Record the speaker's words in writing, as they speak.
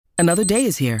Another day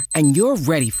is here, and you're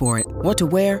ready for it. What to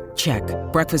wear? Check.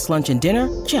 Breakfast, lunch, and dinner?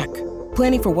 Check.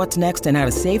 Planning for what's next and how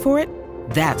to save for it?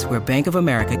 That's where Bank of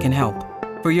America can help.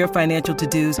 For your financial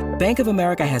to-dos, Bank of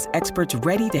America has experts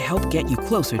ready to help get you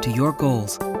closer to your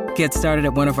goals. Get started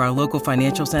at one of our local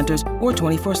financial centers or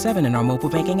 24/7 in our mobile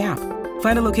banking app.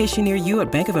 Find a location near you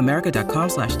at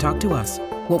bankofamerica.com/talktous.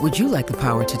 What would you like the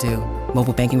power to do?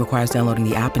 Mobile banking requires downloading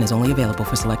the app and is only available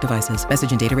for select devices.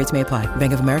 Message and data rates may apply.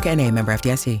 Bank of America N.A., member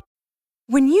FDIC.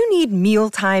 When you need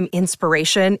mealtime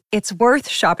inspiration, it's worth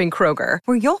shopping Kroger,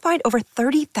 where you'll find over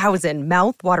 30,000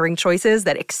 mouth-watering choices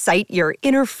that excite your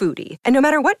inner foodie. And no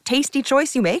matter what tasty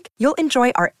choice you make, you'll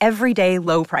enjoy our everyday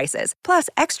low prices, plus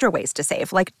extra ways to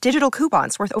save, like digital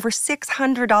coupons worth over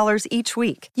 $600 each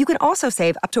week. You can also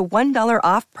save up to $1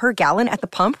 off per gallon at the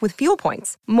pump with fuel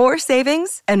points. More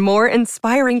savings and more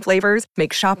inspiring flavors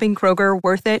make shopping Kroger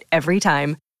worth it every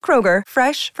time. Kroger,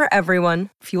 fresh for everyone.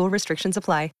 Fuel restrictions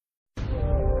apply.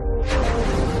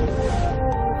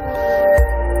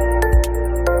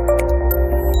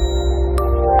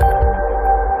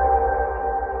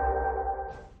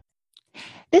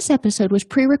 This episode was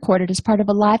pre-recorded as part of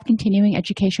a live continuing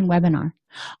education webinar.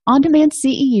 On-demand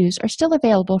CEUs are still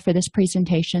available for this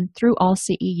presentation through All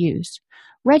CEUs.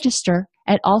 Register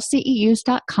at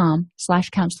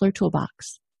allceus.com/counselor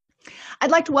toolbox.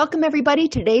 I'd like to welcome everybody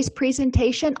to today's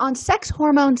presentation on sex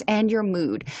hormones and your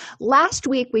mood. Last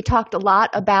week, we talked a lot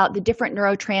about the different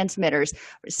neurotransmitters,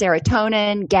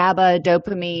 serotonin, GABA,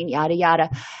 dopamine, yada, yada.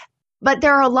 But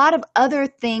there are a lot of other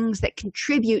things that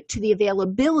contribute to the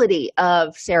availability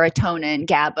of serotonin,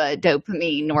 GABA,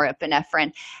 dopamine,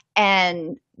 norepinephrine,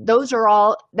 and those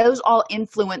all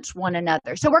influence one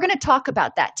another. So we're going to talk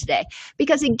about that today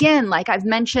because, again, like I've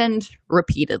mentioned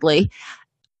repeatedly,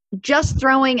 just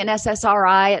throwing an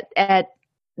SSRI at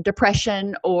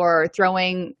depression or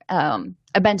throwing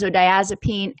a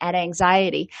benzodiazepine at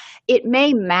anxiety, it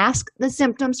may mask the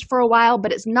symptoms for a while,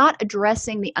 but it's not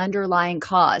addressing the underlying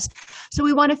cause. So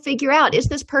we want to figure out, is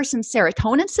this person's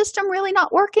serotonin system really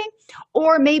not working?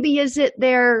 Or maybe is it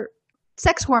their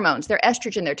sex hormones, their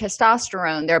estrogen, their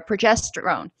testosterone, their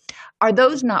progesterone? Are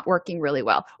those not working really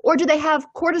well? Or do they have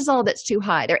cortisol that's too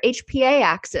high? Their HPA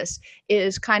axis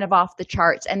is kind of off the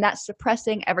charts, and that's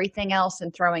suppressing everything else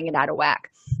and throwing it out of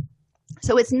whack.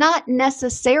 So it's not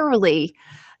necessarily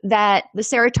that the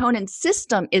serotonin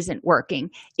system isn't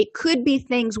working. It could be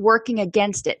things working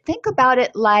against it. Think about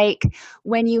it like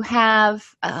when you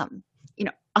have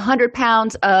 100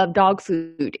 pounds of dog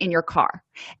food in your car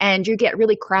and you get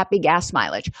really crappy gas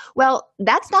mileage. Well,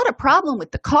 that's not a problem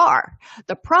with the car.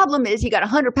 The problem is you got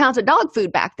 100 pounds of dog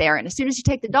food back there, and as soon as you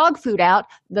take the dog food out,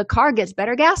 the car gets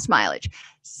better gas mileage.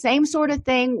 Same sort of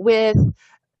thing with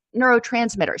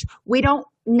neurotransmitters. We don't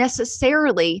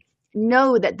necessarily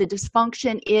know that the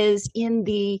dysfunction is in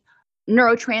the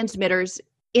neurotransmitters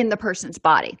in the person's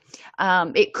body.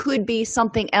 It could be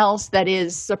something else that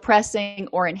is suppressing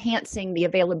or enhancing the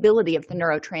availability of the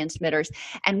neurotransmitters.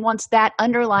 And once that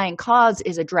underlying cause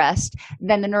is addressed,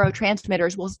 then the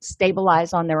neurotransmitters will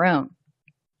stabilize on their own.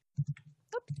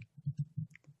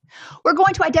 We're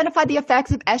going to identify the effects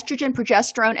of estrogen,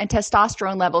 progesterone, and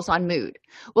testosterone levels on mood.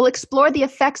 We'll explore the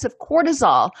effects of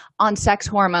cortisol on sex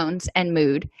hormones and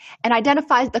mood, and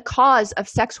identify the cause of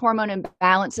sex hormone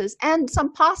imbalances and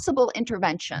some possible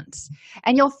interventions.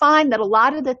 And you'll find that a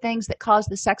lot of the things that cause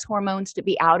the sex hormones to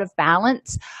be out of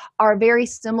balance are very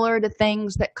similar to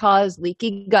things that cause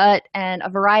leaky gut and a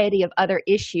variety of other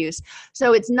issues.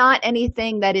 So it's not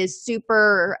anything that is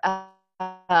super,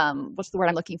 what's the word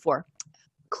I'm looking for?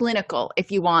 Clinical,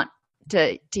 if you want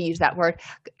to use that word,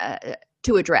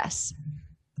 to address.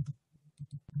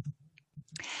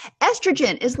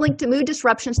 Estrogen is linked to mood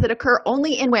disruptions that occur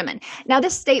only in women. Now,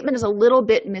 this statement is a little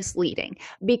bit misleading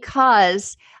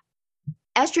because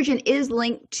estrogen is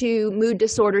linked to mood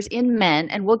disorders in men,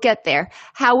 and we'll get there.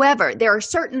 However, there are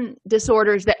certain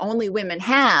disorders that only women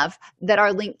have that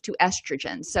are linked to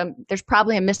estrogen. So there's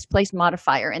probably a misplaced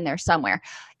modifier in there somewhere.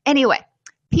 Anyway,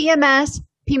 PMS,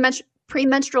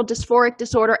 premenstrual dysphoric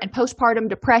disorder, and postpartum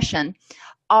depression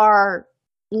are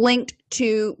linked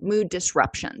to mood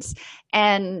disruptions.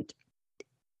 And,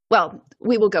 well,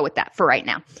 we will go with that for right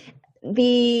now.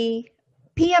 The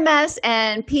PMS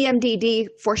and PMDD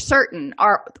for certain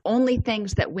are only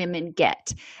things that women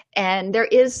get. And there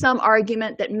is some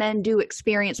argument that men do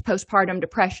experience postpartum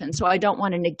depression, so I don't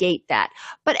want to negate that.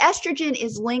 But estrogen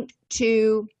is linked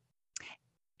to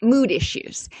mood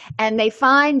issues. And they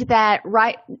find that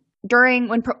during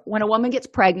when a woman gets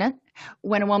pregnant,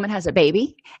 when a woman has a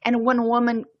baby, and when a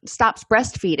woman stops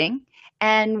breastfeeding,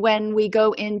 and when we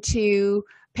go into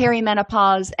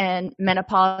perimenopause and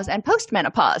menopause and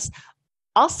postmenopause,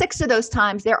 all 6 of those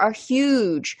times, there are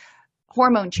huge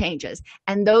hormone changes.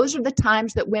 And those are the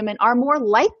times that women are more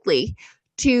likely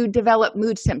to develop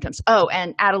mood symptoms. Oh,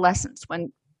 and adolescence,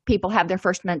 when people have their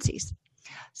first menses.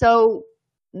 So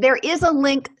there is a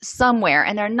link somewhere,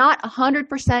 and they're not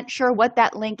 100% sure what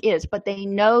that link is, but they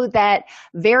know that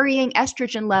varying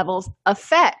estrogen levels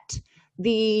affect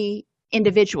the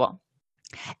individual.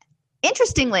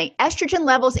 Interestingly, estrogen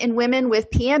levels in women with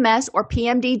PMS or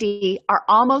PMDD are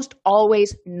almost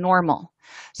always normal.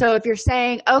 So if you're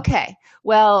saying, okay,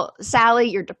 well, Sally,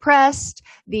 you're depressed,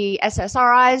 the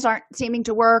SSRIs aren't seeming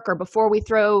to work, or before we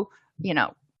throw,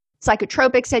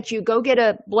 psychotropics at you, go get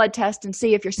a blood test and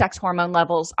see if your sex hormone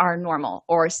levels are normal,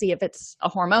 or see if it's a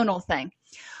hormonal thing.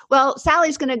 Well,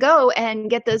 Sally's going to go and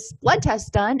get this blood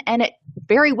test done, and it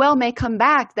very well may come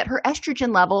back that her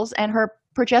estrogen levels and her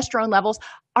progesterone levels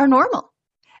are normal.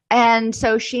 And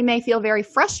so she may feel very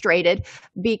frustrated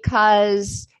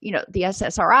because, the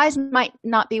SSRIs might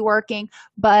not be working,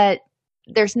 but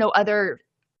there's no other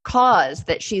cause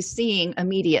that she's seeing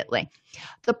immediately.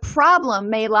 The problem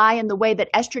may lie in the way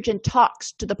that estrogen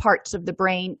talks to the parts of the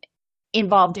brain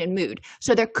involved in mood.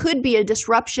 So there could be a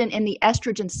disruption in the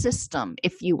estrogen system,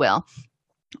 if you will,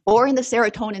 or in the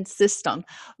serotonin system.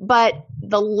 But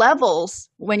the levels,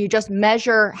 when you just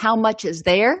measure how much is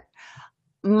there,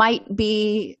 might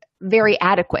be very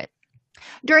adequate.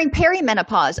 During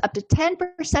perimenopause, up to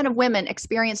 10% of women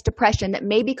experience depression that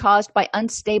may be caused by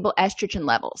unstable estrogen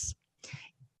levels.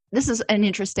 This is an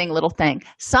interesting little thing.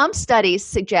 Some studies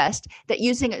suggest that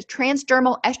using a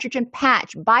transdermal estrogen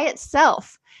patch by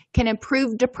itself can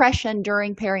improve depression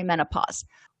during perimenopause.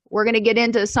 We're going to get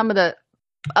into some of the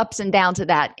ups and downs of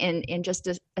that in just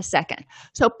a second.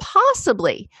 So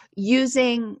possibly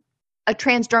using a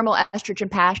transdermal estrogen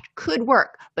patch could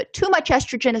work, but too much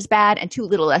estrogen is bad and too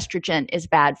little estrogen is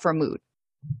bad for mood.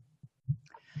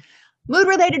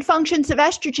 Mood-related functions of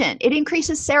estrogen. It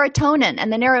increases serotonin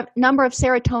and the number of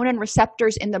serotonin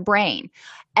receptors in the brain.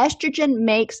 Estrogen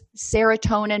makes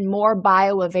serotonin more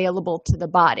bioavailable to the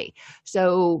body.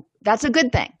 So that's a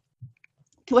good thing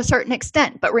to a certain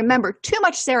extent. But remember, too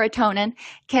much serotonin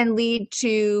can lead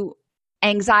to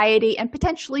anxiety and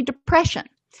potentially depression.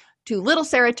 Too little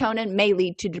serotonin may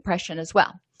lead to depression as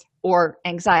well, or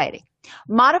anxiety.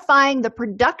 Modifying the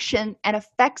production and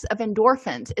effects of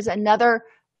endorphins is another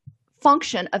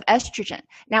function of estrogen.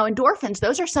 Now, endorphins,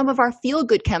 those are some of our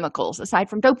feel-good chemicals aside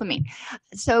from dopamine.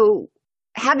 So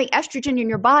having estrogen in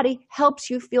your body helps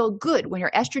you feel good. When your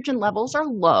estrogen levels are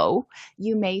low,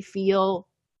 you may feel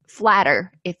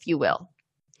flatter, if you will.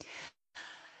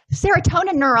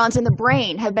 Serotonin neurons in the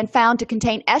brain have been found to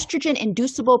contain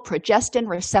estrogen-inducible progestin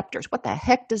receptors. What the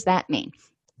heck does that mean?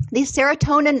 These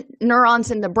serotonin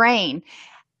neurons in the brain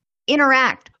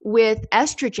interact with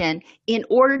estrogen in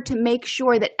order to make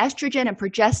sure that estrogen and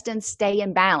progestin stay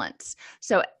in balance.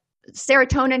 So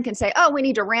serotonin can say, oh, we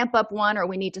need to ramp up one or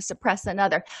we need to suppress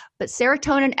another. But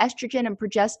serotonin, estrogen, and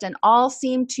progestin all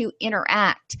seem to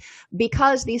interact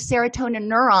because these serotonin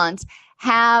neurons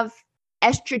have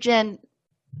estrogen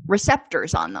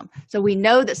receptors on them. So we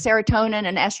know that serotonin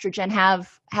and estrogen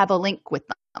have a link with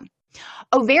them.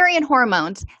 Ovarian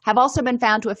hormones have also been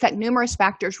found to affect numerous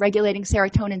factors regulating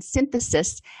serotonin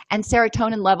synthesis and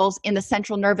serotonin levels in the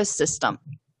central nervous system.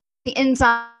 The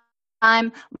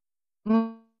enzyme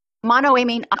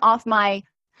monoamine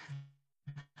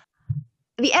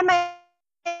the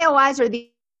MAOIs are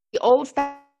the old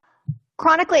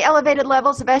chronically elevated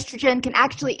levels of estrogen can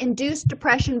actually induce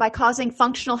depression by causing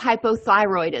functional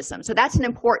hypothyroidism. So that's an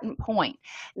important point,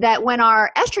 that when our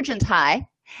estrogen's high,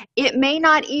 it may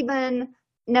not even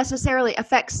necessarily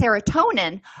affect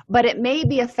serotonin, but it may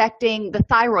be affecting the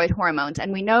thyroid hormones.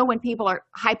 And we know when people are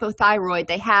hypothyroid,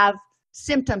 they have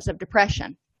symptoms of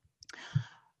depression.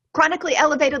 Chronically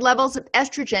elevated levels of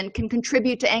estrogen can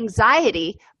contribute to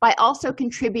anxiety by also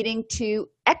contributing to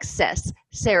excess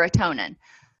serotonin.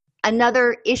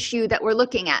 Another issue that we're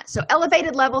looking at. So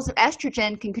elevated levels of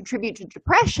estrogen can contribute to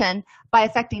depression by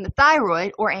affecting the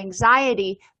thyroid, or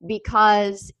anxiety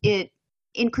because it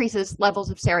increases levels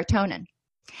of serotonin.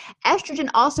 Estrogen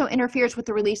also interferes with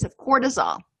the release of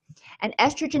cortisol. And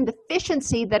estrogen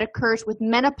deficiency that occurs with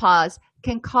menopause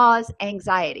can cause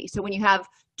anxiety. So when you have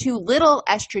too little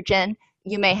estrogen,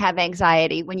 you may have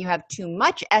anxiety. When you have too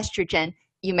much estrogen,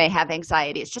 you may have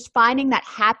anxiety. It's just finding that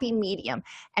happy medium.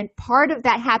 And part of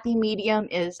that happy medium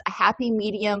is a happy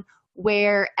medium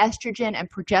where estrogen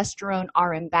and progesterone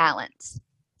are in balance.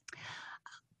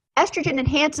 Estrogen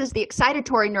enhances the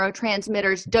excitatory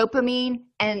neurotransmitters dopamine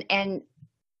and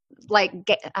like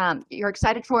your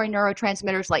excitatory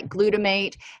neurotransmitters like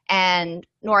glutamate and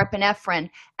norepinephrine,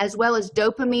 as well as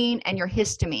dopamine and your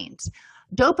histamines.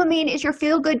 Dopamine is your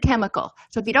feel-good chemical.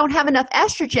 So if you don't have enough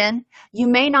estrogen, you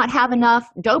may not have enough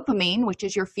dopamine, which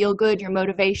is your feel-good, your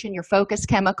motivation, your focus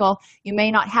chemical. You may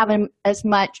not have as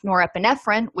much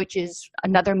norepinephrine, which is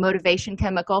another motivation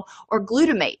chemical, or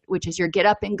glutamate, which is your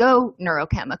get-up-and-go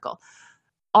neurochemical.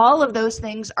 All of those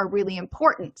things are really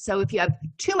important. So if you have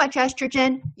too much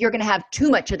estrogen, you're going to have too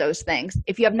much of those things.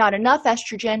 If you have not enough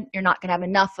estrogen, you're not going to have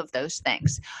enough of those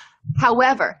things.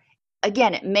 However,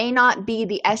 again, it may not be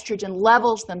the estrogen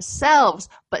levels themselves,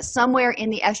 but somewhere in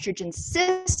the estrogen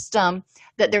system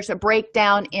that there's a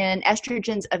breakdown in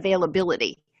estrogen's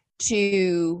availability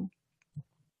to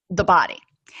the body.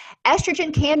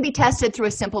 Estrogen can be tested through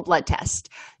a simple blood test.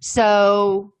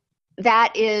 So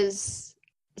that is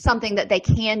something that they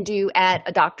can do at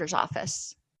a doctor's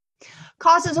office.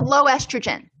 Causes of low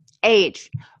estrogen: age.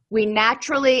 We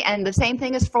naturally, and the same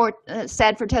thing is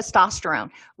said for testosterone,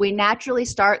 we naturally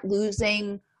start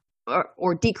losing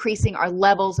or decreasing our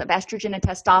levels of estrogen and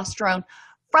testosterone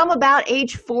from about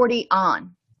age 40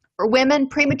 on. For women,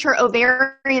 premature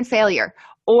ovarian failure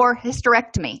or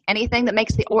hysterectomy, anything that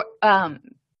makes the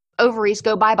ovaries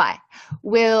go bye-bye,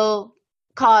 will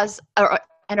cause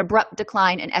an abrupt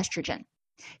decline in estrogen.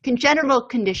 Congenital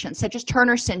conditions such as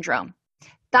Turner syndrome,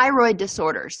 thyroid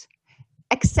disorders,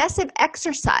 excessive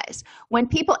exercise. When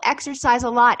people exercise a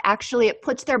lot, actually it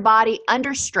puts their body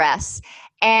under stress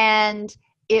and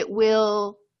it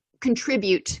will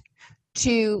contribute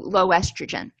to low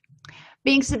estrogen.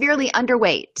 Being severely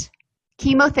underweight,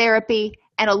 chemotherapy,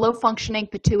 and a low-functioning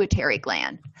pituitary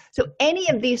gland. So any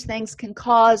of these things can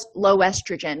cause low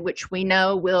estrogen, which we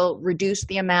know will reduce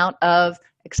the amount of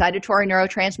excitatory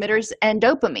neurotransmitters and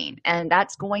dopamine, and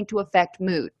that's going to affect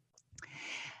mood.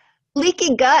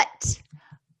 Leaky gut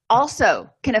also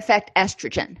can affect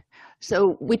estrogen.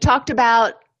 So we talked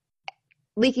about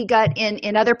leaky gut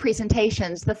in other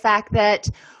presentations, the fact that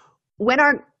when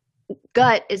our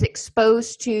gut is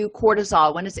exposed to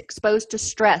cortisol, when it's exposed to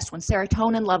stress, when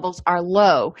serotonin levels are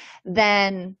low,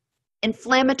 then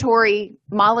inflammatory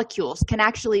molecules can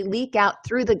actually leak out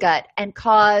through the gut and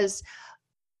cause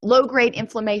low-grade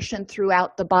inflammation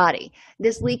throughout the body.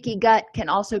 This leaky gut can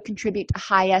also contribute to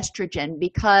high estrogen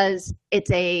because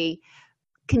it's a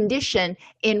condition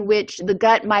in which the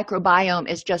gut microbiome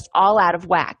is just all out of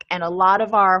whack, and a lot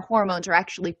of our hormones are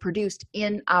actually produced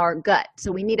in our gut.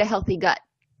 So we need a healthy gut.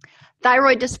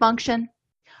 Thyroid dysfunction,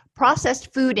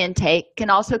 processed food intake can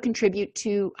also contribute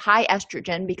to high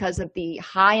estrogen because of the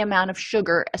high amount of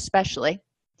sugar, especially.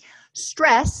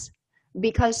 Stress,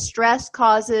 because stress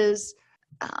causes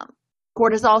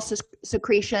cortisol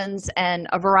secretions and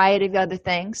a variety of other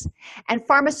things. And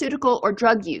pharmaceutical or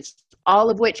drug use, all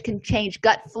of which can change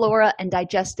gut flora and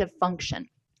digestive function.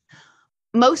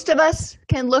 Most of us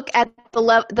can look at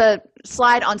the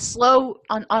slide on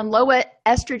low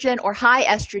estrogen or high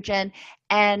estrogen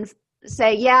and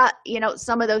say, yeah,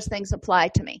 some of those things apply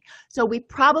to me. So we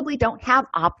probably don't have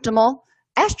optimal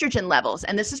estrogen levels.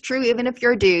 And this is true even if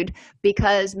you're a dude,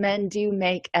 because men do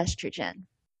make estrogen.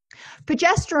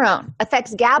 Progesterone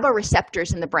affects GABA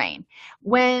receptors in the brain.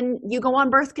 When you go on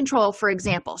birth control, for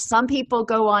example, some people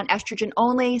go on estrogen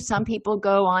only, some people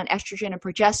go on estrogen and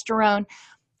progesterone.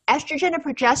 Estrogen and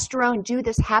progesterone do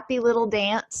this happy little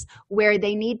dance where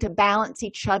they need to balance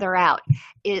each other out.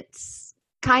 It's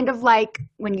kind of like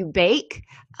when you bake.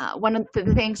 One of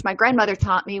the things my grandmother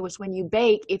taught me was when you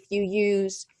bake, if you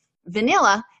use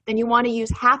vanilla, then you want to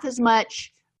use half as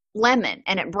much lemon,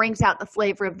 and it brings out the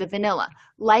flavor of the vanilla.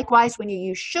 Likewise, when you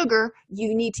use sugar,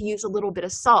 you need to use a little bit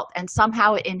of salt, and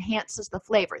somehow it enhances the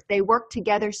flavor. They work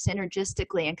together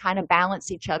synergistically and kind of balance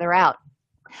each other out.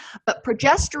 But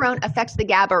progesterone affects the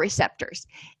GABA receptors.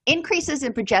 Increases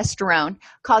in progesterone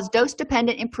cause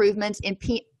dose-dependent improvements in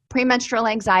premenstrual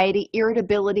anxiety,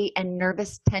 irritability, and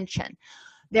nervous tension.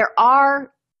 There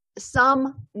are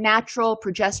some natural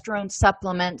progesterone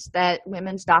supplements that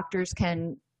women's doctors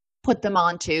can put them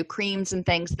onto, creams and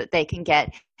things that they can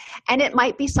get. And it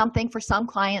might be something for some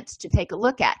clients to take a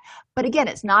look at. But again,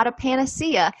 it's not a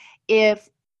panacea. If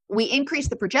we increase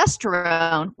the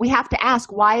progesterone, we have to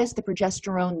ask, why is the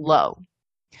progesterone low?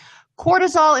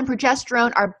 Cortisol and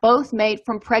progesterone are both made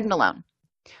from pregnenolone.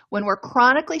 When we're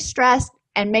chronically stressed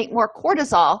and make more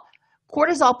cortisol,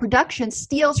 cortisol production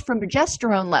steals from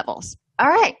progesterone levels. All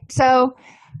right, so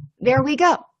there we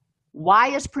go. Why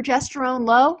is progesterone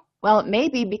low? Well, it may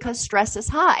be because stress is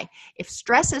high. If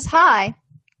stress is high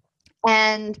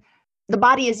and the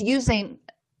body is using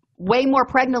way more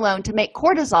pregnenolone to make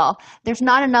cortisol, there's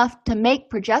not enough to make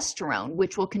progesterone,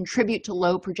 which will contribute to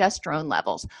low progesterone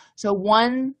levels. So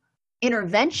one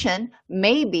intervention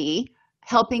may be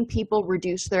helping people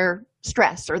reduce their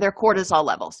stress or their cortisol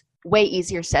levels. way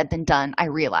easier said than done, I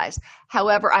realize.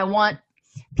 However, I want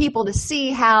people to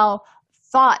see how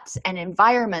thoughts and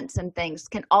environments and things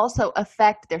can also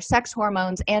affect their sex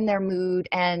hormones and their mood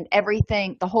and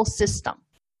everything, the whole system.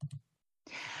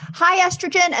 High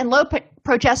estrogen and low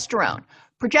progesterone.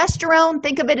 Progesterone,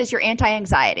 think of it as your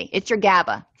anti-anxiety. It's your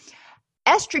GABA.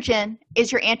 Estrogen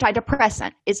is your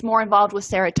antidepressant. It's more involved with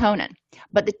serotonin.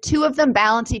 But the two of them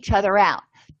balance each other out.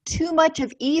 Too much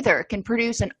of either can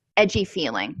produce an edgy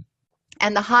feeling.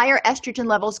 And the higher estrogen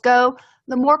levels go,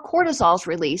 the more cortisol is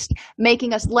released,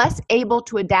 making us less able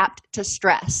to adapt to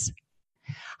stress.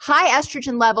 High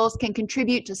estrogen levels can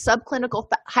contribute to subclinical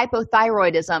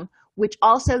hypothyroidism, which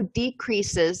also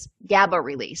decreases GABA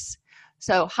release.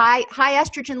 So high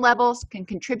estrogen levels can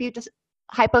contribute to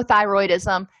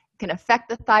hypothyroidism, can affect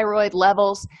the thyroid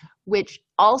levels, which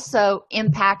also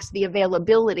impacts the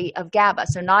availability of GABA.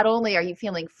 So not only are you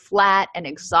feeling flat and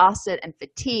exhausted and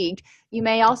fatigued, you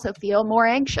may also feel more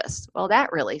anxious. Well,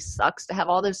 that really sucks to have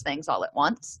all those things all at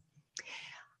once.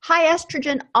 High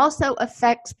estrogen also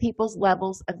affects people's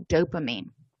levels of dopamine.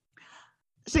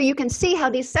 So you can see how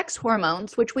these sex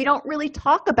hormones, which we don't really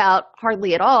talk about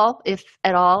hardly at all, if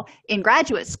at all, in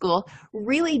graduate school,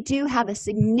 really do have a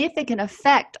significant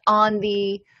effect on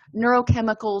the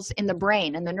neurochemicals in the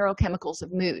brain and the neurochemicals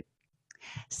of mood.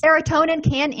 Serotonin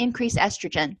can increase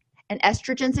estrogen, and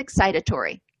estrogen's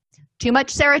excitatory. Too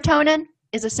much serotonin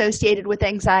is associated with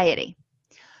anxiety.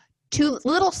 Too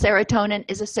little serotonin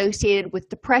is associated with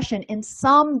depression in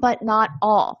some but not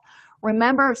all.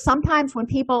 Remember, sometimes when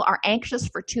people are anxious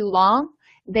for too long,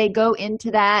 they go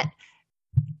into that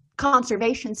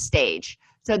conservation stage.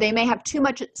 So they may have too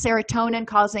much serotonin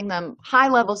causing them high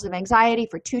levels of anxiety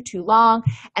for too long,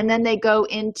 and then they go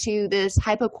into this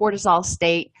hypocortisol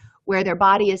state where their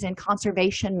body is in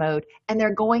conservation mode and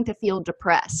they're going to feel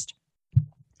depressed.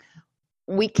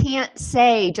 We can't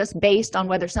say just based on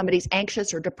whether somebody's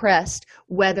anxious or depressed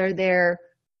whether their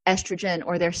estrogen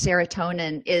or their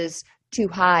serotonin is too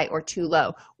high or too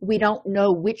low. We don't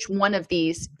know which one of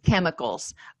these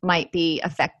chemicals might be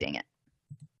affecting it.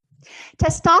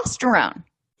 Testosterone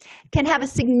can have a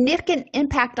significant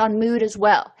impact on mood as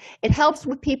well. It helps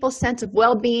with people's sense of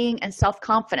well-being and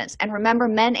self-confidence. And remember,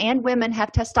 men and women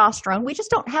have testosterone. We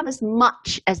just don't have as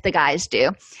much as the guys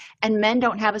do. And men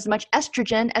don't have as much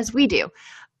estrogen as we do.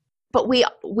 But we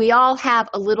all have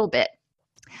a little bit.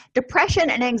 Depression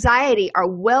and anxiety are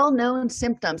well-known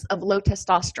symptoms of low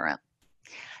testosterone.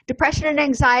 Depression and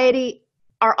anxiety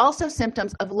are also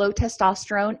symptoms of low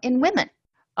testosterone in women.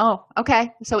 Oh,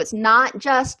 okay. So it's not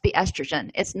just the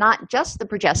estrogen. It's not just the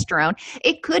progesterone.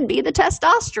 It could be the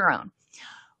testosterone.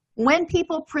 When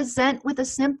people present with a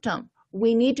symptom,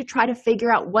 we need to try to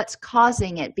figure out what's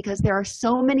causing it because there are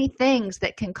so many things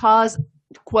that can cause,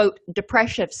 quote,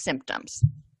 depressive symptoms.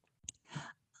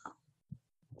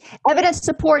 Evidence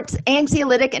supports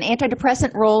anxiolytic and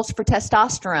antidepressant roles for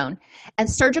testosterone, and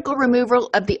surgical removal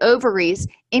of the ovaries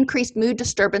increased mood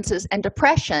disturbances and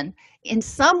depression in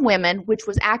some women, which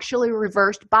was actually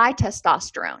reversed by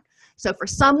testosterone. So for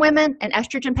some women, an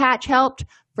estrogen patch helped.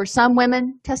 For some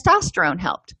women, testosterone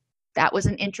helped. That was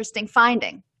an interesting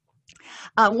finding.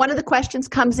 One of the questions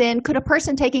comes in, could a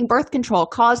person taking birth control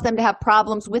cause them to have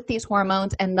problems with these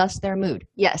hormones and thus their mood?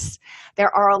 Yes,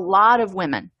 there are a lot of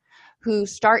women who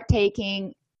start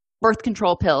taking birth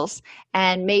control pills,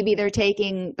 and maybe they're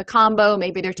taking the combo,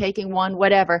 maybe they're taking one,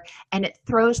 whatever, and it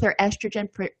throws their estrogen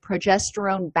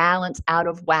progesterone balance out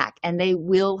of whack, and they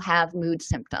will have mood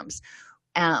symptoms,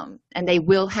 and they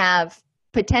will have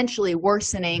potentially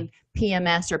worsening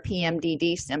PMS or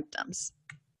PMDD symptoms.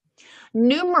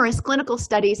 Numerous clinical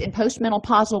studies in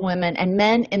postmenopausal women and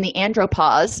men in the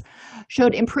andropause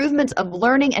showed improvements of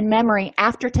learning and memory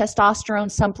after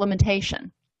testosterone supplementation.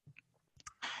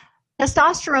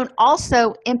 Testosterone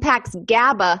also impacts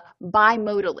GABA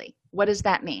bimodally. What does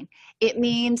that mean? It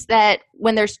means that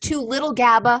when there's too little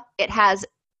GABA, it has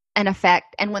an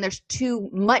effect, and when there's too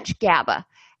much GABA,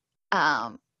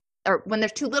 or when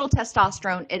there's too little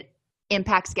testosterone, it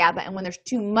impacts GABA, and when there's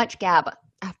too much GABA,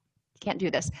 can't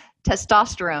do this,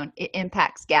 testosterone, it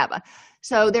impacts GABA.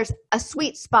 So there's a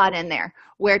sweet spot in there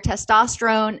where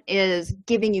testosterone is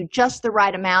giving you just the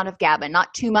right amount of GABA,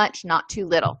 not too much, not too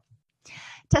little.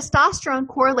 Testosterone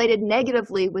correlated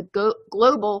negatively with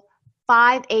global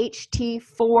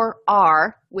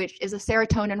 5-HT4R, which is a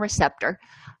serotonin receptor,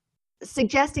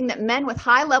 suggesting that men with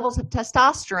high levels of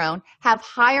testosterone have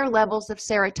higher levels of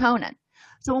serotonin.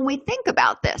 So when we think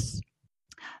about this,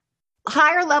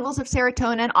 higher levels of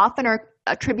serotonin often are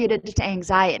attributed to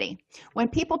anxiety. When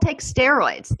people take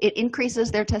steroids, it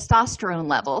increases their testosterone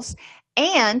levels,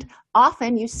 And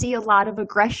often you see a lot of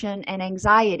aggression and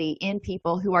anxiety in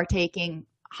people who are taking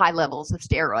high levels of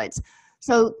steroids.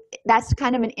 So that's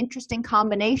kind of an interesting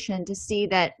combination to see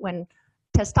that when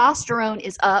testosterone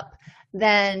is up,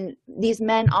 then these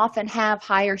men often have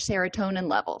higher serotonin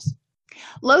levels.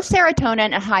 Low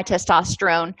serotonin and high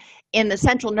testosterone in the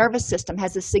central nervous system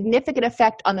has a significant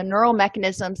effect on the neural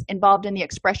mechanisms involved in the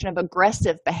expression of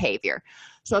aggressive behavior.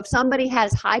 So if somebody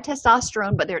has high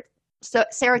testosterone, but their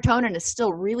serotonin is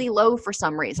still really low for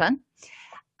some reason,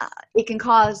 it can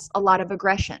cause a lot of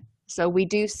aggression. So we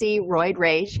do see roid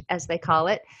rage, as they call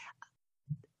it.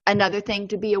 Another thing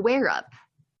to be aware of,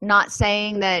 not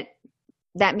saying that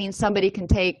means somebody can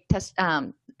take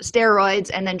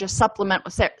steroids and then just supplement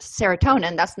with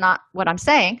serotonin. That's not what I'm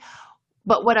saying.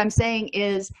 But what I'm saying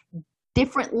is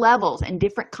different levels and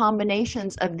different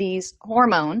combinations of these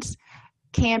hormones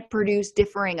can produce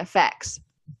differing effects.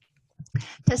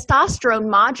 Testosterone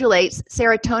modulates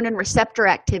serotonin receptor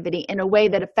activity in a way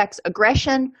that affects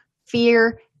aggression,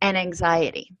 fear, and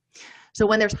anxiety. So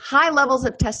when there's high levels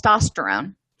of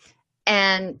testosterone,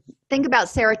 and think about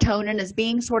serotonin as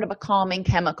being sort of a calming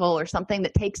chemical or something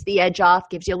that takes the edge off,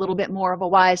 gives you a little bit more of a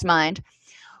wise mind.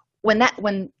 When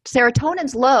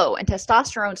serotonin's low and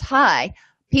testosterone's high,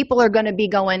 people are going to be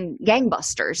going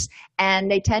gangbusters,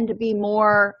 and they tend to be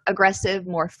more aggressive,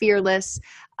 more fearless,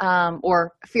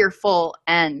 or fearful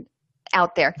and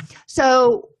out there.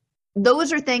 So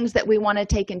those are things that we want to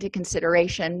take into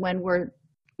consideration when we're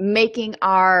making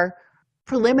our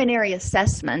preliminary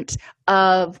assessment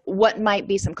of what might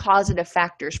be some causative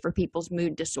factors for people's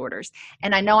mood disorders.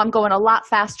 And I know I'm going a lot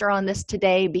faster on this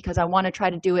today because I want to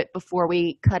try to do it before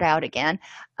we cut out again.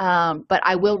 But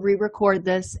I will re-record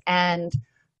this and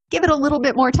give it a little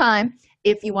bit more time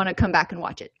if you want to come back and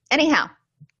watch it. Anyhow,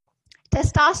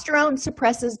 testosterone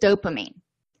suppresses dopamine.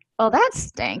 Well, that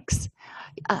stinks.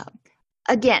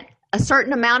 Again, a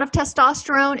certain amount of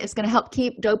testosterone is going to help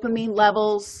keep dopamine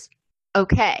levels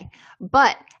okay.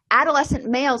 But adolescent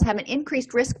males have an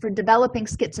increased risk for developing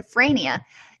schizophrenia,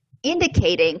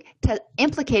 implicating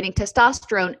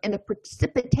testosterone in the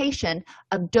precipitation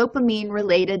of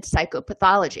dopamine-related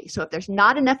psychopathology. So if there's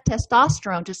not enough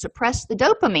testosterone to suppress the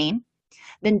dopamine,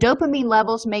 then dopamine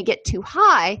levels may get too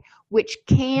high, which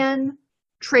can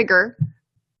trigger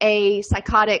a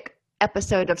psychotic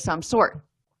episode of some sort.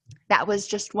 That was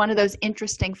just one of those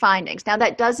interesting findings. Now,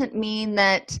 that doesn't mean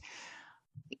that,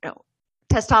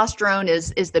 testosterone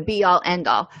is the be-all,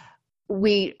 end-all.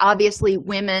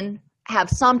 Women have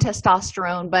some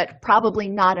testosterone, but probably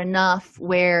not enough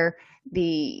where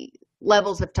the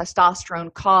levels of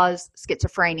testosterone cause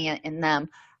schizophrenia in them.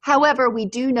 However, we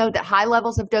do know that too high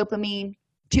levels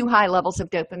of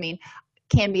dopamine,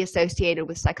 can be associated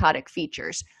with psychotic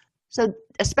features. So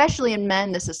especially in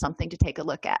men, this is something to take a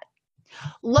look at.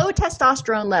 Low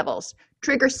testosterone levels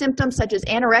trigger symptoms such as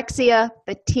anorexia,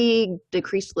 fatigue,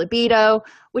 decreased libido,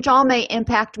 which all may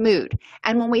impact mood.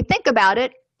 And when we think about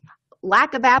it,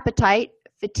 lack of appetite,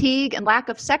 fatigue, and lack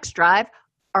of sex drive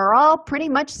are all pretty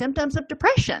much symptoms of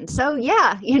depression. So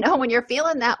yeah, when you're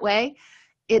feeling that way,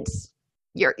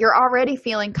 you're already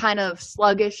feeling kind of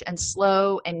sluggish and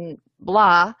slow and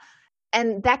blah.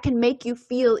 And that can make you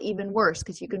feel even worse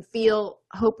because you can feel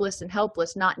hopeless and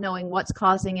helpless, not knowing what's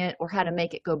causing it or how to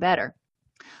make it go better.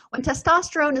 When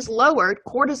testosterone is lowered,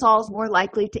 cortisol is more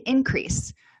likely to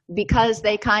increase because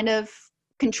they kind of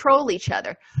control each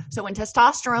other. So when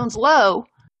testosterone's low,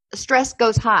 stress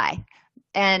goes high,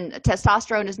 and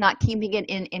testosterone is not keeping it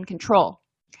in control.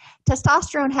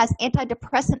 Testosterone has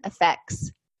antidepressant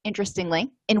effects,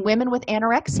 interestingly, in women with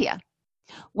anorexia,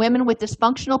 women with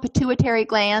dysfunctional pituitary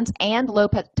glands and low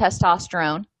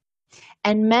testosterone,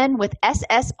 and men with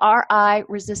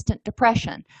SSRI-resistant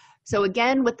depression. So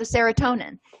again, with the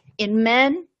serotonin, in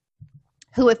men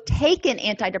who have taken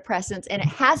antidepressants and it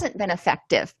hasn't been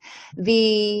effective,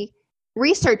 the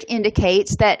research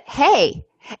indicates that, hey,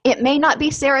 it may not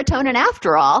be serotonin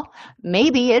after all.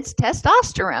 Maybe it's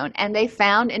testosterone. And they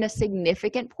found in a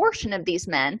significant portion of these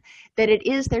men that it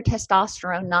is their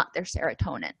testosterone, not their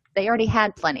serotonin. They already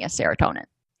had plenty of serotonin.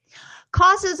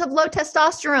 Causes of low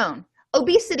testosterone: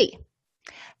 obesity.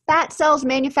 Fat cells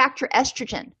manufacture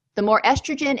estrogen. The more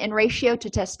estrogen in ratio to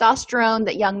testosterone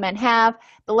that young men have,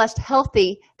 the less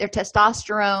healthy their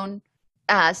testosterone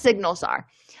signals are.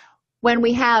 When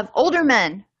we have older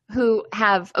men who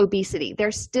have obesity,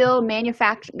 they're still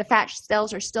the fat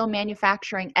cells are still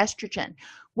manufacturing estrogen.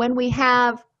 When we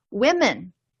have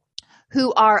women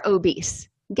who are obese,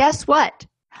 guess what?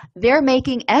 They're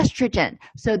making estrogen.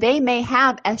 So they may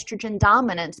have estrogen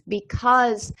dominance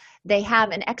because they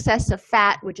have an excess of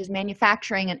fat, which is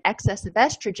manufacturing an excess of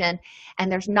estrogen,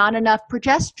 and there's not enough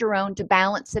progesterone to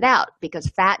balance it out because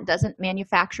fat doesn't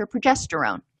manufacture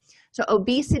progesterone. So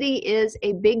obesity is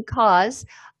a big cause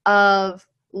of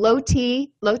low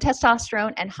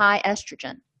testosterone, and high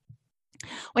estrogen.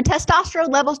 When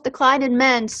testosterone levels decline in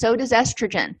men, so does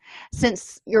estrogen,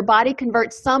 since your body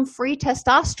converts some free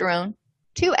testosterone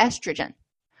to estrogen.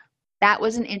 That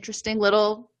was an interesting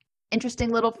little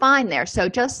find there. So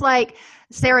just like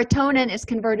serotonin is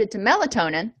converted to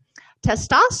melatonin,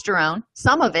 testosterone,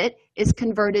 some of it, is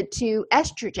converted to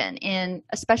estrogen,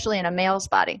 especially in a male's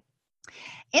body.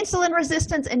 Insulin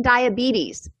resistance and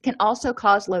diabetes can also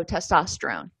cause low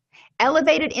testosterone.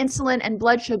 Elevated insulin and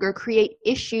blood sugar create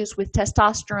issues with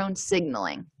testosterone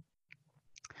signaling.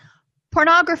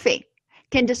 Pornography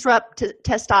can disrupt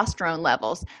testosterone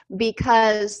levels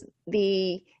because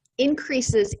the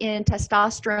increases in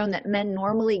testosterone that men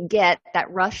normally get, that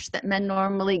rush that men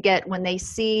normally get when they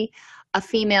see a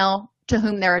female to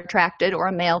whom they're attracted or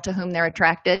a male to whom they're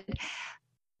attracted,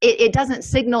 it doesn't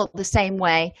signal the same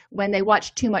way when they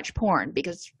watch too much porn,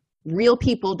 because real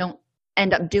people don't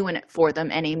end up doing it for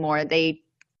them anymore. They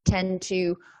tend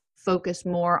to focus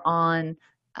more on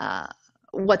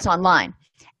what's online.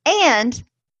 And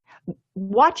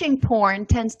watching porn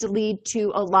tends to lead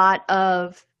to a lot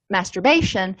of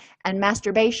masturbation, and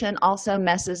masturbation also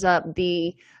messes up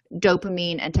the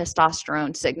dopamine and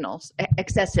testosterone signals,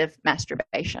 excessive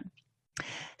masturbation.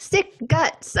 Sick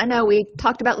guts. I know we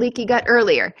talked about leaky gut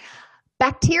earlier.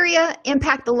 Bacteria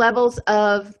impact the levels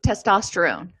of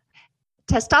testosterone.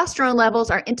 Testosterone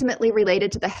levels are intimately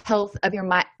related to the health of your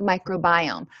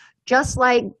microbiome. Just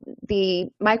like the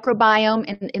microbiome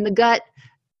in the gut,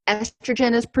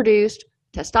 estrogen is produced,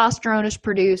 testosterone is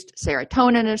produced,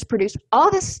 serotonin is produced.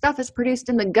 All this stuff is produced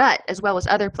in the gut as well as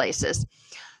other places.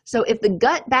 So if the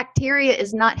gut bacteria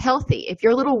is not healthy, if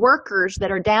your little workers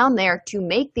that are down there to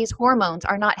make these hormones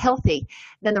are not healthy,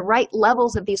 then the right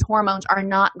levels of these hormones are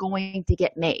not going to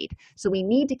get made. So we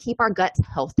need to keep our guts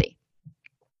healthy.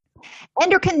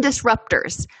 Endocrine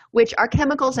disruptors, which are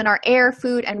chemicals in our air,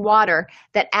 food, and water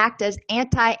that act as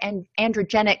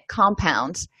anti-androgenic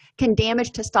compounds, can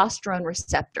damage testosterone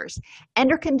receptors.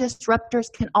 Endocrine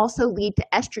disruptors can also lead to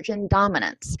estrogen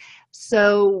dominance.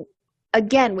 So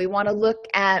again, we want to look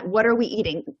at what are we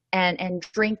eating and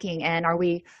drinking, and are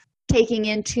we taking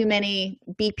in too many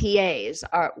BPAs?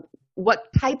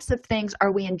 What types of things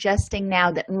are we ingesting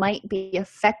now that might be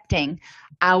affecting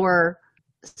our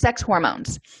sex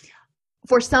hormones?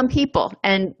 For some people,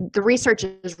 and the research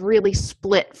is really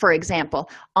split, for example,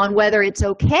 on whether it's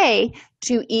okay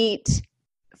to eat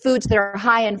foods that are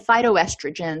high in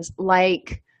phytoestrogens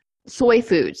like soy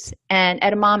foods and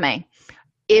edamame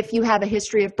if you have a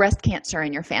history of breast cancer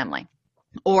in your family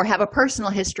or have a personal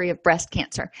history of breast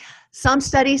cancer. Some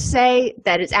studies say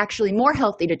that it's actually more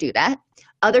healthy to do that.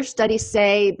 Other studies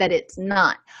say that it's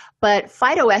not. But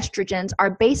phytoestrogens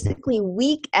are basically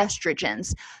weak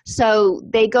estrogens. So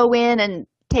they go in and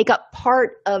take up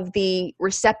part of the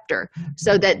receptor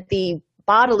so that the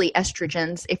bodily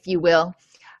estrogens, if you will,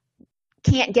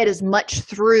 can't get as much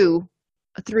through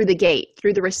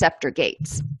the receptor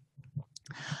gates.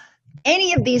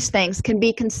 Any of these things can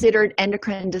be considered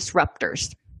endocrine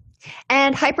disruptors.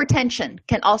 And hypertension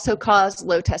can also cause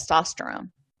low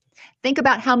testosterone. Think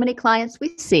about how many clients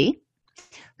we see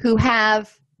who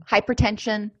have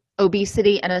hypertension,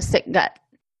 obesity, and a sick gut.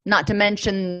 Not to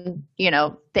mention,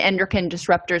 the endocrine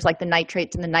disruptors like the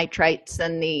nitrates and the nitrites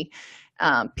and the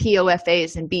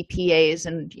POFAs and BPAs,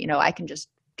 and, I can just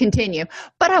continue,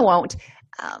 but I won't.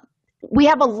 We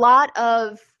have a lot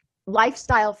of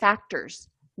lifestyle factors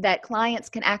that clients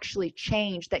can actually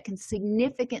change that can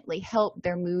significantly help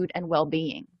their mood and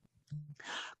well-being.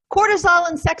 Cortisol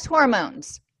and sex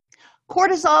hormones.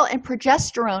 Cortisol and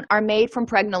progesterone are made from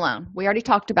pregnenolone. We already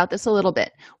talked about this a little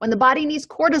bit. When the body needs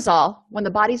cortisol, when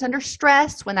the body's under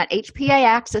stress, when that HPA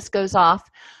axis goes off,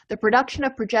 the production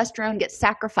of progesterone gets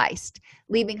sacrificed,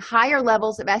 leaving higher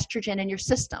levels of estrogen in your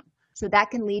system. So that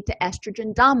can lead to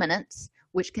estrogen dominance,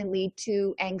 which can lead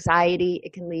to anxiety.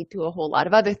 It can lead to a whole lot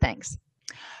of other things.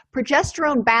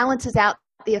 Progesterone balances out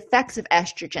the effects of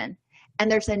estrogen,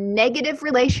 and there's a negative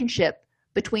relationship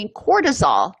between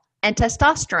cortisol and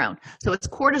testosterone. So as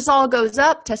cortisol goes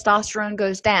up, testosterone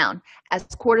goes down. As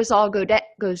cortisol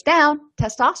goes down,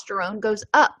 testosterone goes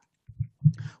up,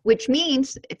 which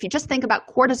means if you just think about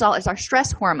cortisol as our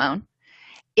stress hormone,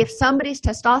 if somebody's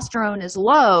testosterone is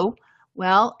low,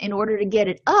 well, in order to get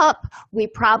it up, we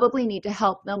probably need to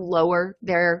help them lower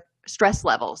their stress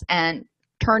levels. And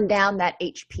turn down that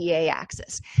HPA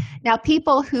axis. Now,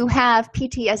 people who have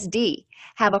PTSD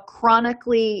have a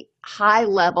chronically high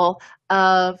level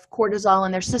of cortisol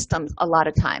in their systems a lot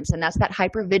of times, and that's that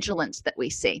hypervigilance that we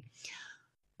see.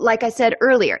 Like I said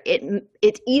earlier,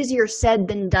 it's easier said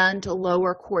than done to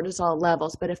lower cortisol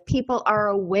levels, but if people are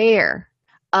aware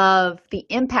of the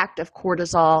impact of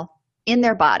cortisol in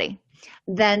their body,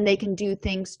 then they can do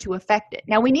things to affect it.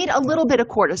 Now, we need a little bit of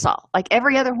cortisol. Like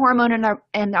every other hormone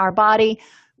in our body,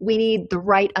 we need the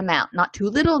right amount, not too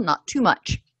little, not too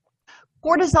much.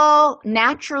 Cortisol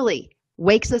naturally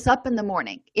wakes us up in the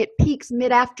morning. It peaks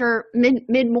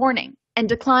mid-morning and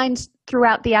declines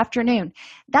throughout the afternoon.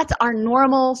 That's our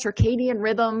normal circadian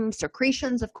rhythm,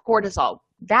 secretions of cortisol.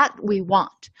 That we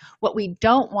want. What we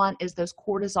don't want is those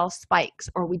cortisol spikes,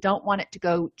 or we don't want it to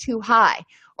go too high,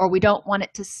 or we don't want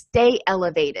it to stay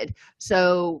elevated.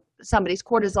 So somebody's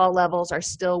cortisol levels are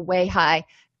still way high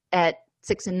at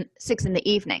 6 in the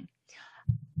evening.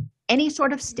 Any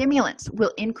sort of stimulants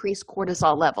will increase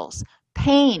cortisol levels.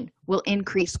 Pain will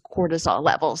increase cortisol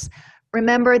levels.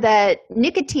 Remember that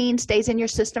nicotine stays in your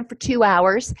system for 2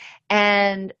 hours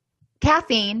and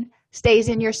caffeine stays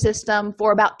in your system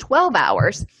for about 12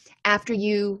 hours after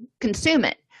you consume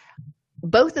it.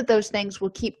 Both of those things will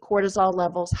keep cortisol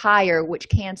levels higher, which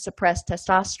can suppress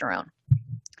testosterone.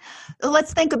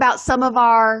 Let's think about some of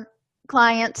our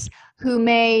clients who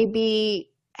may be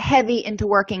heavy into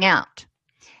working out.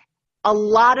 A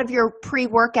lot of your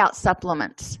pre-workout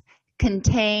supplements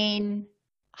contain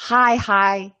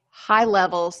high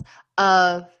levels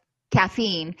of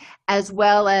caffeine, as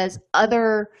well as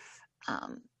other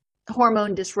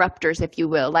hormone disruptors, if you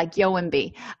will, like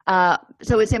Yoambi.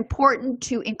 So it's important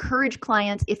to encourage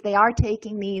clients, if they are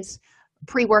taking these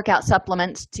pre-workout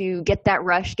supplements to get that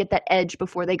rush, get that edge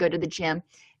before they go to the gym,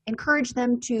 encourage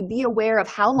them to be aware of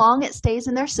how long it stays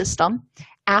in their system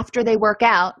after they work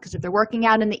out, because if they're working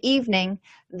out in the evening,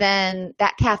 then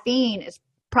that caffeine is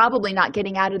probably not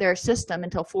getting out of their system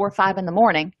until 4 or 5 in the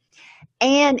morning,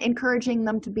 and encouraging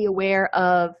them to be aware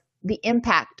of the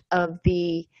impact of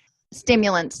the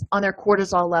stimulants on their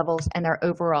cortisol levels and their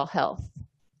overall health.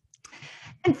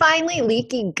 And finally,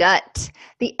 leaky gut.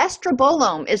 The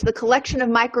estrobolome is the collection of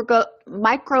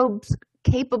microbes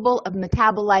capable of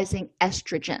metabolizing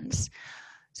estrogens.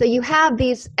 So you have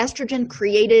these estrogen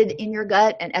created in your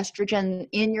gut and estrogen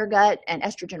in your gut and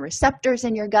estrogen receptors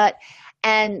in your gut,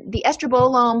 and the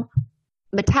estrobolome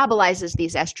metabolizes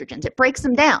these estrogens. It breaks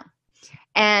them down,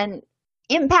 and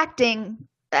impacting,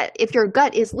 if your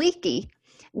gut is leaky,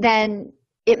 then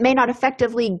it may not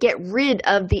effectively get rid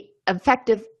of the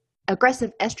aggressive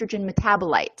estrogen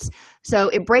metabolites. So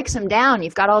it breaks them down.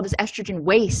 You've got all this estrogen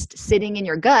waste sitting in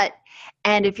your gut,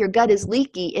 and if your gut is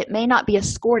leaky, it may not be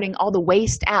escorting all the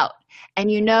waste out.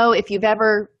 And if you've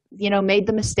ever made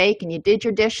the mistake and you did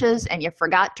your dishes and you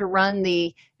forgot to run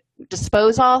the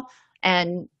disposal,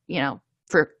 and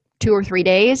for 2 or 3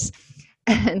 days,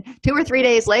 and 2 or 3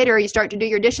 days later you start to do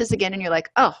your dishes again and you're like,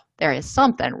 oh, there is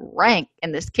something rank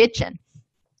in this kitchen.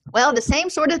 Well, the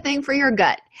same sort of thing for your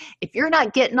gut. If you're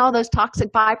not getting all those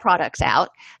toxic byproducts out,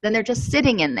 then they're just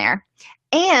sitting in there.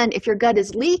 And if your gut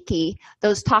is leaky,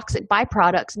 those toxic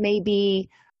byproducts may be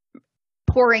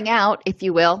pouring out, if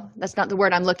you will. That's not the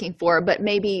word I'm looking for, but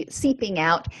maybe seeping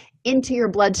out into your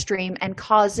bloodstream and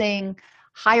causing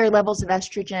higher levels of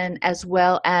estrogen as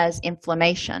well as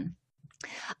inflammation.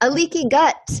 A leaky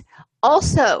gut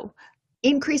also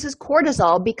increases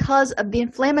cortisol because of the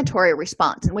inflammatory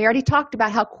response. And we already talked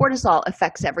about how cortisol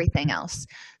affects everything else.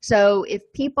 So if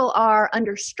people are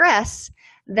under stress,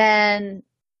 then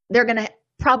they're going to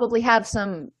probably have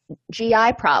some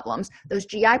GI problems. Those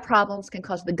GI problems can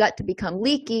cause the gut to become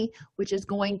leaky, which is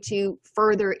going to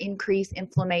further increase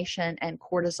inflammation and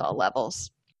cortisol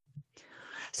levels.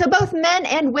 So both men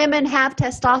and women have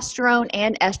testosterone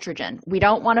and estrogen. We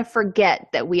don't want to forget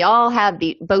that we all have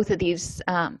both of these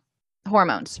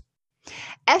hormones.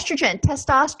 Estrogen,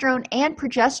 testosterone, and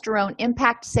progesterone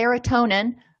impact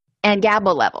serotonin and GABA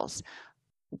levels.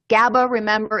 GABA,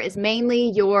 remember, is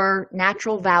mainly your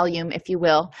natural Valium, if you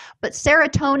will. But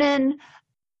serotonin,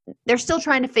 they're still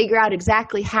trying to figure out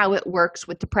exactly how it works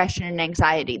with depression and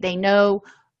anxiety. They know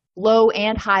low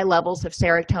and high levels of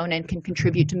serotonin can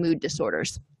contribute to mood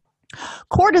disorders.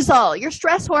 Cortisol, your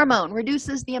stress hormone,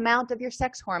 reduces the amount of your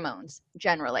sex hormones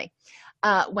generally.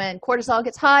 When cortisol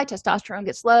gets high, testosterone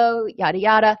gets low, yada,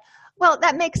 yada. Well,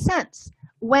 that makes sense.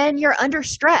 When you're under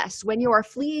stress, when you are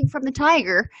fleeing from the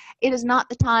tiger, it is not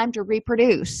the time to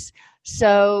reproduce.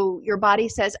 So your body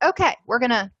says, okay, we're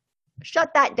going to shut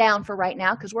that down for right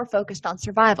now because we're focused on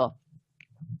survival.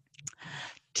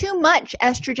 Too much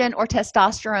estrogen or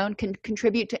testosterone can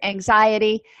contribute to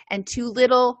anxiety, and too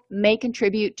little may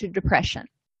contribute to depression.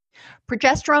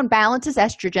 Progesterone balances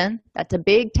estrogen. That's a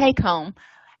big take home.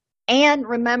 And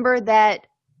remember that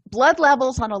blood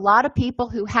levels on a lot of people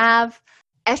who have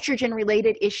estrogen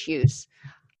related issues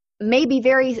may be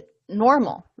very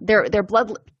normal. Their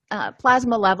blood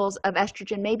plasma levels of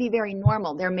estrogen may be very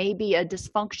normal. There may be a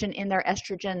dysfunction in their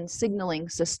estrogen signaling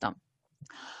system.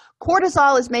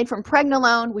 Cortisol is made from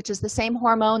pregnenolone, which is the same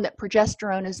hormone that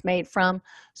progesterone is made from.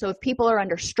 So if people are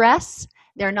under stress,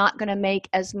 they're not going to make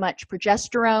as much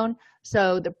progesterone,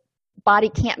 so the body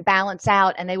can't balance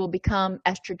out and they will become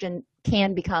estrogen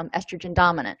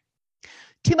dominant.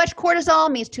 Too much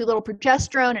cortisol means too little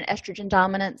progesterone and estrogen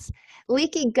dominance.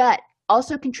 Leaky gut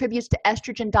also contributes to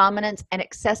estrogen dominance and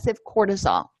excessive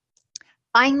cortisol.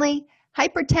 Finally,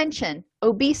 hypertension,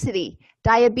 obesity,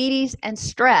 diabetes, and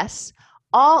stress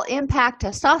all impact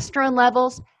testosterone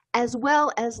levels as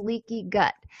well as leaky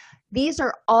gut. These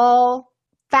are all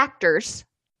factors,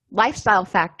 lifestyle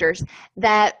factors,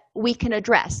 that we can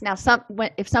address. Now,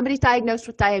 if somebody's diagnosed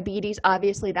with diabetes,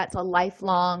 obviously that's a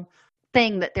lifelong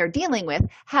thing that they're dealing with.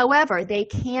 However, they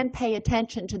can pay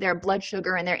attention to their blood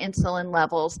sugar and their insulin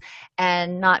levels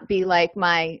and not be like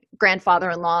my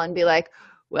grandfather-in-law and be like,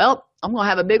 well, I'm going to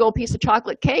have a big old piece of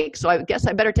chocolate cake, so I guess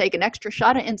I better take an extra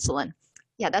shot of insulin.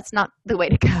 Yeah, that's not the way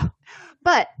to go.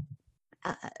 But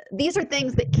these are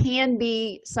things that can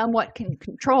be somewhat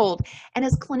controlled. And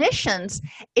as clinicians,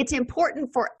 it's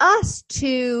important for us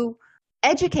to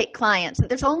educate clients that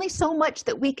there's only so much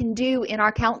that we can do in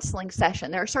our counseling session.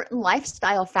 There are certain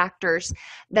lifestyle factors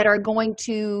that are going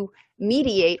to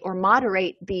mediate or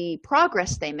moderate the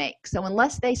progress they make. So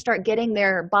unless they start getting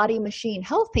their body machine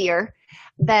healthier,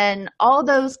 then all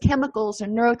those chemicals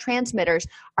and neurotransmitters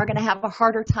are going to have a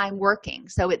harder time working.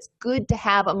 So it's good to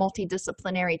have a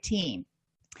multidisciplinary team.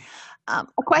 A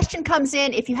question comes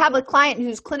in: if you have a client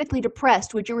who's clinically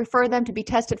depressed, would you refer them to be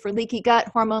tested for leaky gut,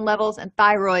 hormone levels, and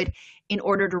thyroid in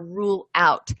order to rule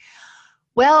out?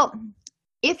 Well,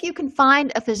 if you can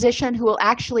find a physician who will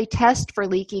actually test for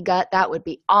leaky gut, that would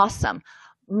be awesome.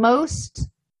 Most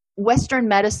Western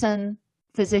medicine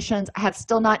physicians have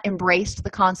still not embraced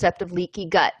the concept of leaky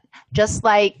gut, just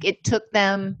like it took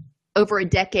them over a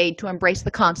decade to embrace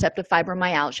the concept of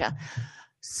fibromyalgia.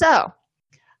 So,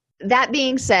 that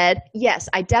being said, yes,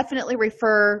 I definitely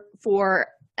refer for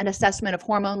an assessment of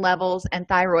hormone levels and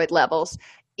thyroid levels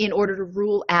in order to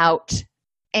rule out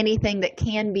anything that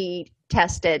can be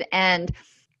tested. And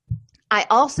I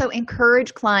also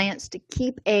encourage clients to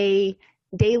keep a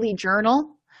daily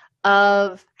journal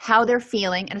of how they're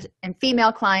feeling, and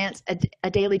female clients, a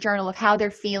daily journal of how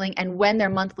they're feeling and when their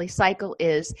monthly cycle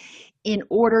is, in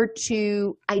order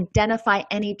to identify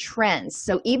any trends.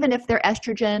 So even if their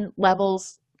estrogen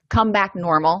levels come back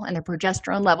normal and their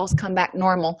progesterone levels come back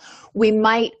normal, we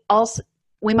might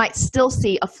still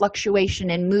see a fluctuation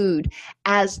in mood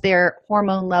as their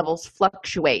hormone levels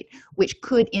fluctuate, which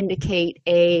could indicate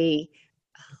a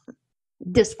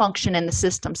dysfunction in the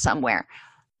system somewhere.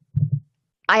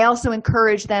 I also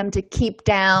encourage them to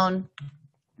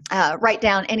write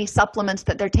down any supplements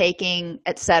that they're taking,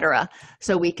 etc.,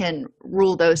 so we can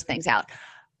rule those things out.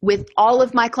 With all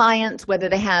of my clients, whether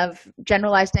they have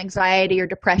generalized anxiety or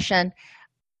depression,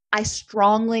 I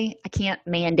can't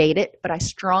mandate it, but I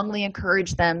strongly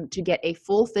encourage them to get a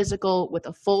full physical with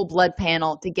a full blood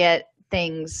panel to get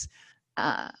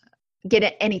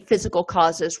any physical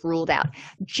causes ruled out.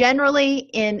 Generally,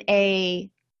 in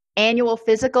an annual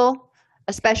physical,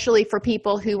 especially for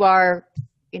people who are,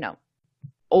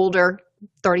 older,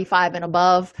 35 and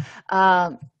above,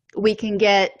 we can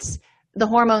get the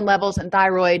hormone levels and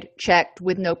thyroid checked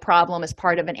with no problem as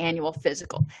part of an annual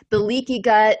physical. The leaky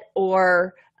gut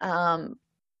or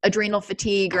adrenal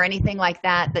fatigue or anything like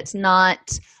that that's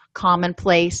not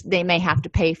commonplace, they may have to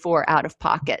pay for out of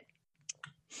pocket.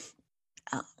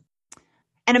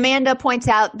 And Amanda points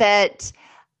out that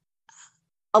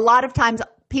a lot of times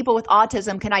people with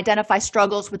autism can identify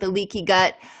struggles with a leaky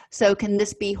gut. So can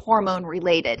this be hormone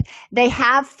related? They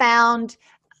have found,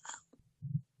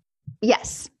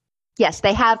 yes,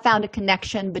 they have found a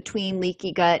connection between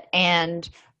leaky gut and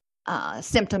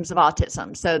symptoms of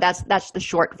autism. So that's the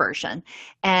short version.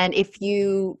 And if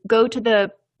you go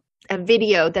to a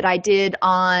video that I did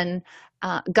on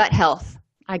gut health,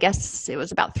 I guess it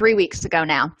was about 3 weeks ago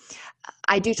now,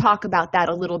 I do talk about that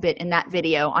a little bit in that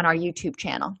video on our YouTube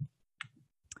channel.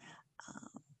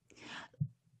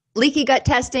 Leaky gut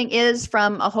testing is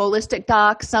from a holistic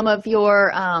doc, some of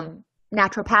your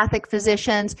naturopathic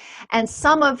physicians, and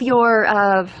some of your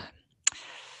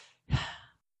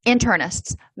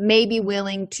internists may be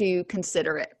willing to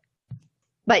consider it.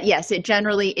 But yes, it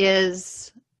generally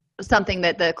is something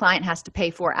that the client has to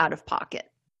pay for out of pocket.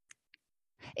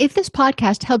 If this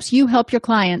podcast helps you help your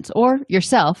clients or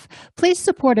yourself, please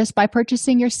support us by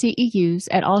purchasing your CEUs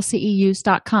at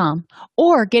allceus.com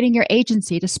or getting your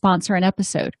agency to sponsor an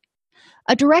episode.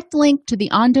 A direct link to the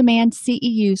on-demand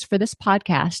CEUs for this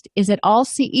podcast is at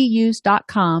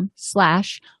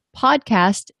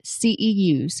allceus.com/podcast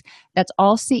CEUs. That's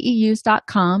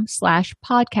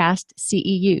allceus.com/podcast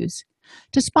CEUs.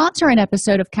 To sponsor an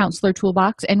episode of Counselor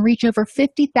Toolbox and reach over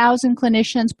 50,000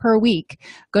 clinicians per week,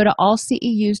 go to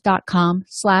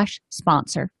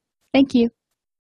allceus.com/sponsor. Thank you.